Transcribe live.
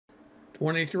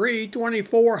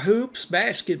23-24 Hoops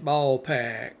Basketball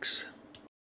Packs.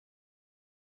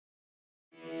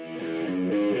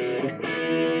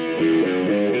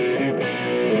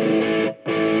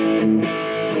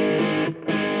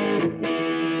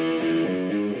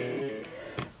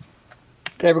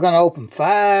 Okay, we're going to open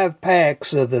 5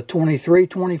 packs of the 23-24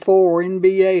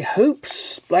 NBA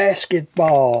Hoops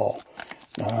Basketball.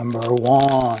 Number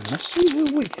 1. Let's see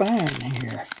who we find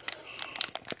here.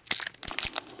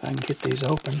 If I can get these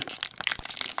open.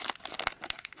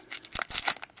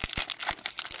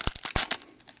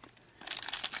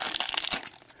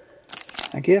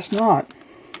 I guess not.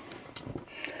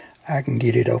 I can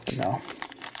get it open though.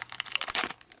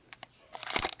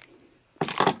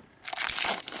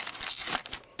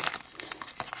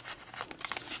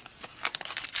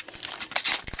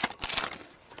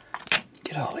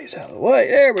 Get all these out of the way.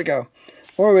 There we go.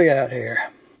 What do we got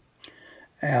here?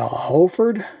 Al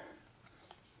Horford.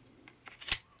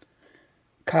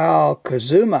 Kyle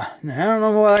Kuzma. Now, I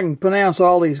don't know if I can pronounce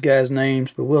all these guys'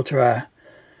 names, but we'll try.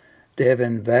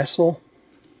 Devin Vassell.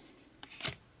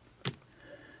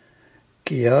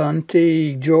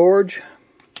 Keontae George.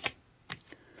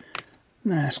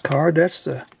 Nice card. That's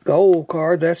the gold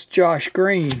card. That's Josh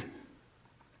Green.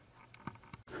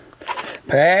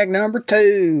 Pack number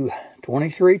 2.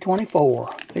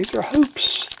 23-24. These are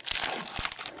hoops.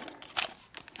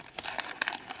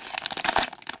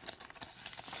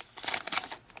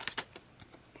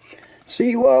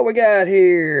 See what we got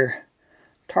here.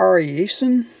 Tari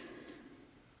Eason.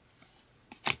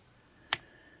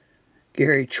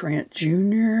 Gary Trent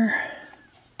Jr.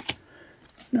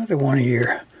 Another one of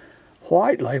your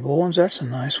white label ones. That's a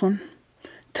nice one.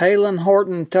 Talen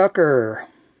Horton Tucker.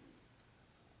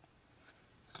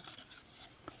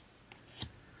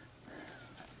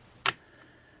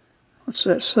 What's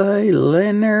that say?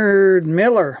 Leonard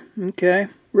Miller. Okay.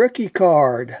 Rookie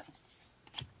card.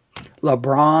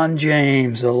 LeBron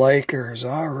James, the Lakers.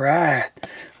 All right.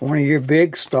 One of your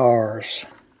big stars.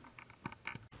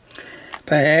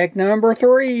 Pack number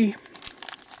 3.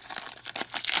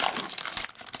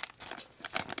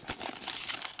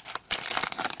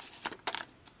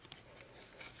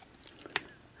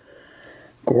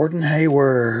 Gordon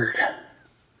Hayward.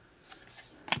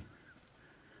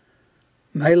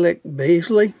 Malik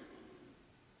Beasley.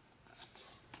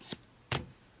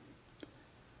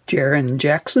 Jaren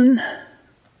Jackson.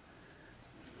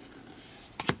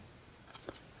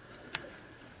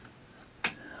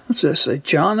 What's this? A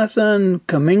Jonathan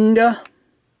Kuminga. I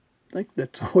think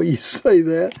that's the way you say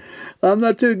that. I'm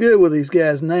not too good with these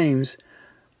guys' names.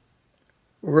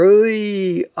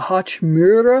 Rui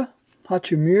Hachimura.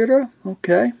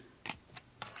 Okay.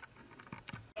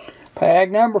 Pack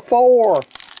number 4.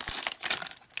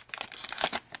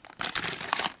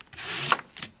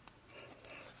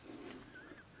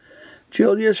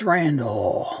 Julius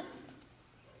Randle.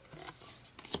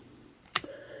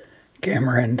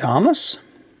 Cameron Thomas.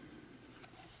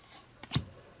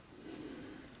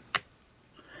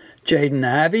 Jaden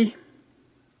Ivey.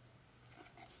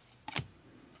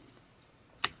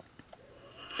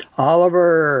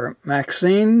 Oliver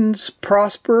Maxine's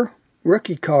Prosper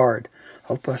rookie card.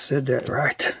 Hope I said that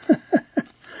right.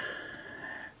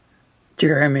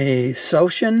 Jeremy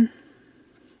Sochan,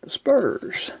 the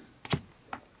Spurs.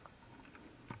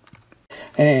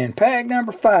 And pack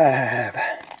number 5.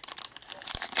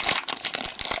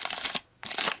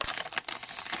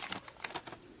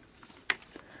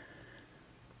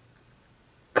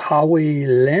 Kawhi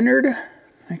Leonard, I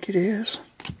think it is.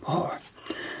 Boy,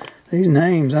 these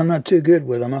names, I'm not too good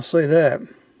with them, I'll say that.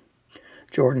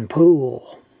 Jordan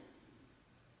Poole.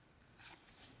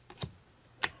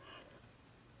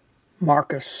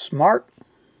 Marcus Smart.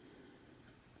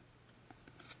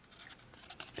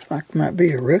 Looks like it might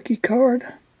be a rookie card.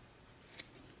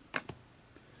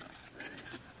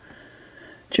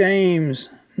 James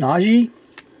Najee.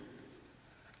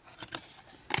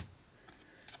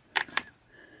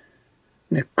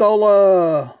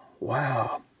 Nikola,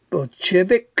 wow,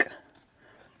 Vucevic.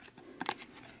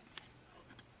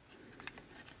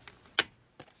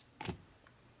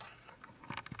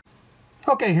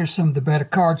 Okay, here's some of the better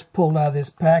cards pulled out of this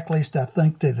pack. At least I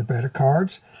think they're the better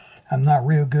cards. I'm not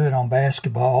real good on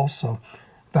basketball, so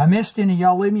if I missed any,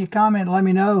 y'all leave me a comment and let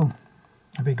me know.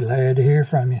 I'd be glad to hear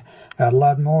from you. Got a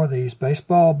lot more of these.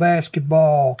 Baseball,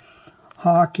 basketball,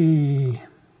 hockey.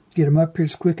 Get them up here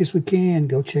as quick as we can.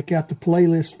 Go check out the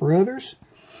playlist for others.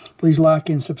 Please like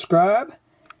and subscribe.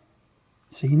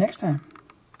 See you next time.